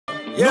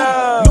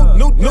Yeah,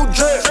 new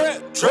drip.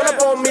 Run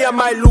up on me, I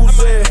might lose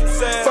it.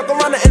 Fuck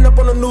around and end up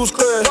on the news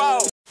clip.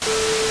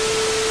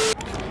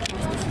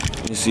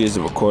 You see, is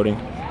it recording?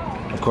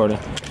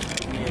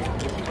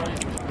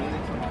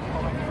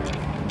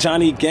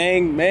 Johnny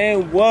gang,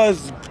 man,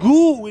 what's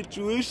good with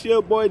you? It's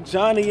your boy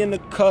Johnny in the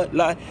cut.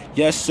 Like,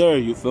 yes sir,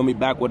 you feel me?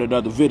 Back with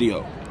another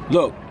video.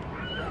 Look,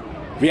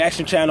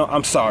 reaction channel,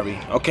 I'm sorry.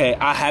 Okay,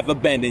 I have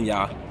abandoned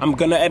y'all. I'm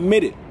gonna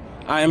admit it.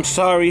 I am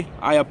sorry.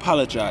 I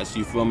apologize.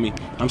 You feel me?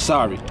 I'm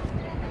sorry.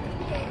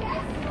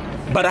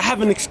 But I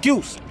have an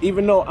excuse,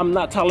 even though I'm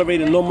not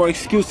tolerating no more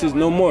excuses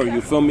no more.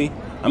 You feel me?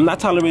 I'm not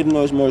tolerating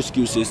no more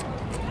excuses.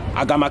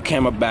 I got my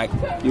camera back,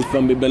 you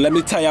feel me? But let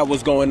me tell y'all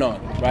what's going on,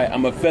 right?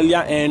 I'm gonna fill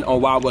y'all in on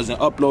why I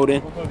wasn't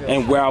uploading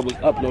and where I was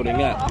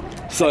uploading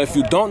at. So if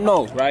you don't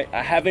know, right,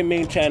 I have a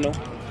main channel,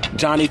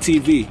 Johnny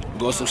TV.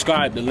 Go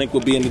subscribe, the link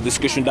will be in the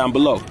description down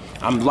below.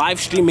 I'm live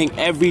streaming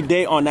every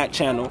day on that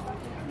channel.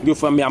 You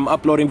feel me? I'm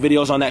uploading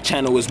videos on that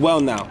channel as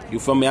well now. You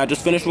feel me? I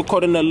just finished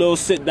recording a little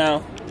sit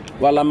down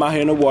while I'm out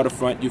here in the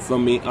waterfront, you feel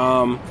me?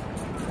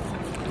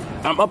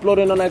 I'm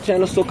uploading on that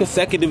channel so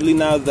consecutively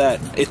now that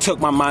it took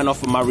my mind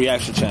off of my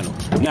reaction channel.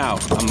 Now,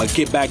 I'm gonna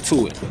get back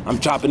to it. I'm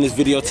dropping this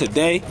video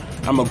today.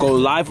 I'm gonna go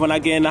live when I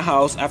get in the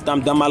house. After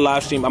I'm done my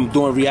live stream, I'm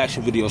doing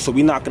reaction videos. So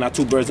we knocking out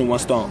two birds in one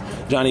stone.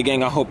 Johnny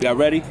gang, I hope y'all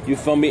ready. You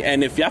feel me?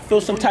 And if y'all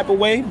feel some type of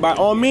way, by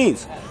all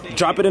means,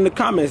 drop it in the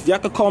comments. Y'all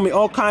could call me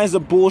all kinds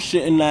of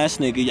bullshitting ass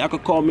nigga. Y'all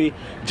could call me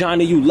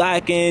Johnny, you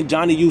lacking,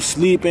 Johnny, you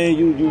sleeping,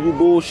 you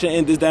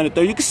bullshitting, this, that, and the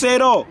third. You can say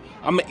it all.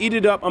 I'ma eat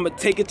it up, I'ma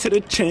take it to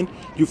the chin,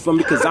 you feel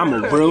me, cause I'm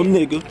a real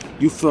nigga,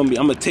 you feel me,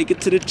 I'ma take it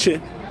to the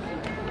chin.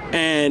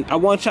 And I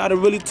want y'all to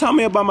really tell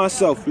me about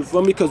myself, you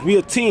feel me, cause we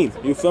a team,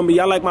 you feel me,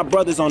 y'all like my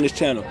brothers on this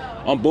channel,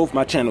 on both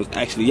my channels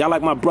actually, y'all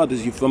like my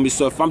brothers, you feel me,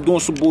 so if I'm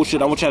doing some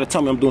bullshit, I want y'all to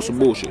tell me I'm doing some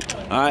bullshit,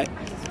 alright,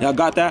 y'all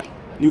got that,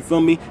 you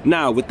feel me.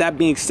 Now with that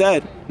being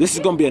said, this is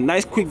gonna be a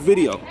nice quick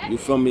video, you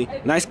feel me,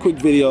 nice quick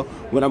video.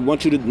 What I'm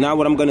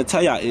gonna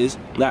tell y'all is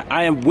that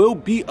I will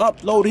be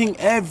uploading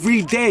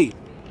every day.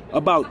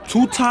 About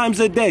 2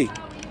 times a day.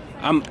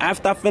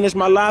 After I finish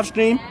my live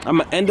stream, I'm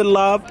gonna end the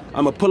live,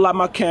 I'm gonna pull out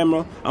my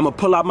camera, I'm gonna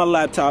pull out my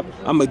laptop,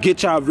 I'm gonna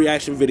get y'all a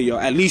reaction video,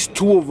 at least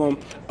 2 of them,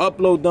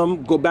 upload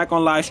them, go back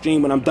on live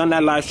stream. When I'm done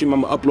that live stream,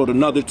 I'm gonna upload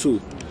another 2.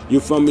 You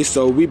feel me?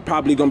 So we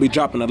probably gonna be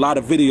dropping a lot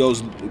of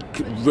videos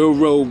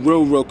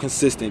real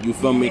consistent, you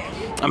feel me?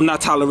 I'm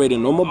not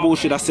tolerating no more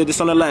bullshit. I said this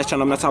on the last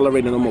channel. I'm not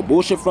tolerating no more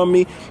bullshit from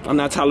me. I'm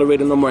not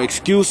tolerating no more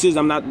excuses.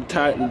 I'm not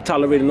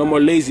tolerating no more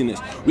laziness.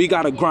 We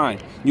gotta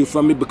grind, you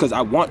feel me? Because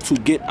I want to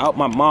get out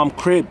my mom's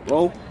crib,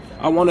 bro.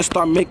 I want to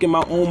start making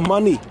my own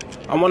money.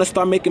 I want to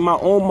start making my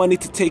own money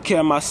to take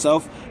care of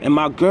myself and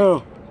my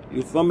girl,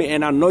 you feel me?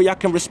 And I know y'all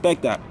can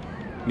respect that,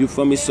 you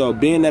feel me? So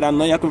being that I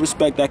know y'all can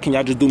respect that, can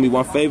y'all just do me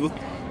one favor?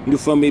 You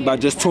feel me? By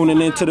just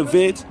tuning into the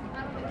vids.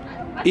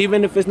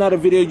 Even if it's not a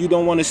video you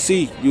don't want to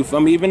see, you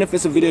feel me? Even if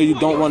it's a video you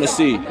don't want to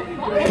see,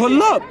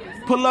 pull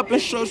up and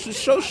show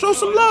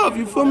some love,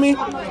 you feel me?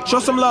 Show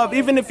some love.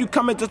 Even if you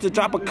coming just to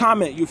drop a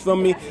comment, you feel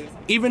me?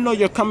 Even though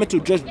you're coming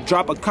to just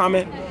drop a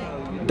comment,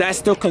 that's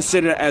still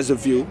considered as a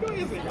view.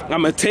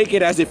 I'm gonna take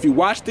it as if you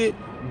watched it,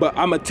 but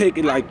I'm gonna take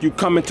it like you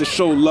coming to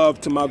show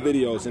love to my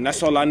videos, and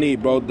that's all I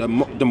need, bro. The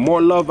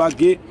more love I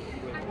get,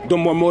 the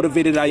more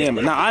motivated I am.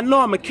 Now I know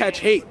I'm gonna catch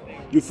hate.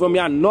 You feel me?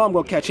 I know I'm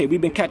gonna catch hate. We've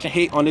been catching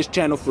hate on this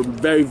channel for a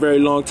very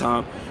long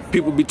time.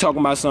 People be talking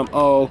about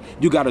oh,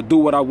 you gotta do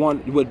what I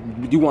want,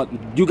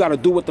 you gotta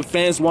do what the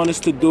fans want us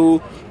to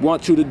do,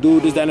 want you to do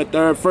this, that, and the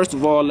third. First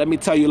of all, let me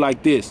tell you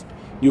like this.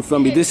 You feel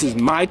me? This is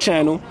my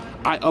channel.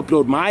 I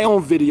upload my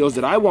own videos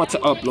that I want to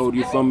upload,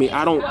 you feel me?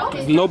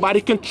 Nobody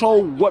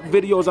control what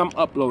videos I'm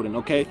uploading,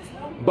 okay?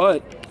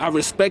 But I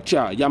respect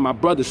y'all. Y'all my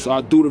brothers, so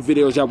I do the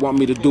videos y'all want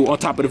me to do on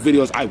top of the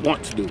videos I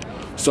want to do.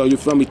 So you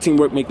feel me?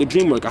 Teamwork make the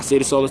dream work. I say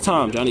this all the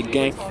time, Johnny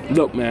gang.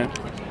 Look, man.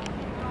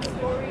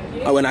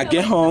 When I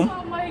get home,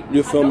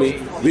 you feel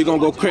me? We gonna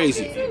go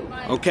crazy,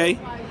 okay?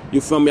 You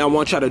feel me? I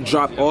want y'all to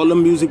drop all the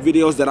music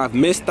videos that I've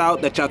missed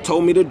out that y'all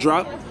told me to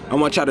drop. I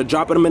want y'all to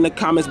drop them in the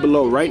comments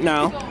below right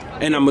now,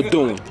 and I'ma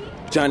do them.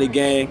 Johnny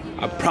gang,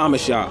 I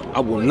promise y'all,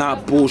 I will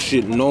not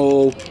bullshit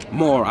no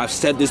more. I've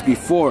said this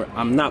before.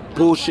 I'm not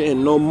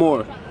bullshitting no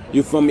more.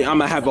 You feel me? I'm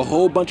gonna have a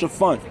whole bunch of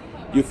fun.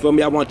 You feel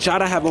me? I want y'all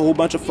to have a whole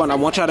bunch of fun. I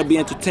want y'all to be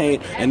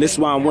entertained, and this is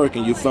why I'm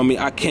working. You feel me?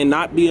 I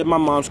cannot be at my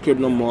mom's crib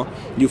no more.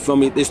 You feel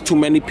me? There's too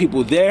many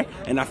people there,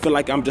 and I feel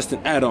like I'm just an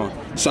add-on.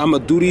 So I'm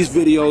gonna do these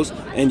videos,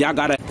 and y'all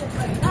gotta...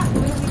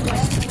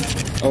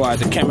 Oh,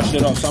 the camera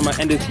shut off, so I'm gonna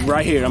end it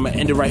right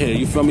here.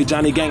 You feel me,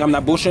 Johnny gang? I'm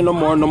not bullshitting no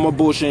more. No more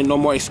bullshitting, no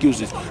more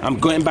excuses. I'm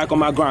going back on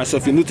my grind. So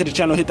if you're new to the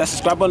channel, hit that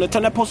subscribe button and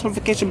turn that post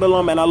notification bell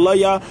on, man. I love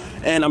y'all,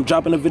 and I'm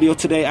dropping a video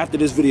today after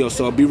this video,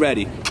 so be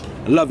ready.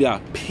 I love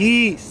y'all.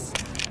 Peace.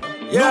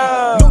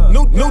 Yeah,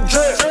 new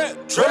drip.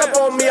 Run up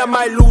on me, I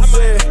might lose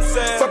it.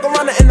 Fuck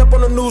around and end up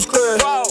on the news clip.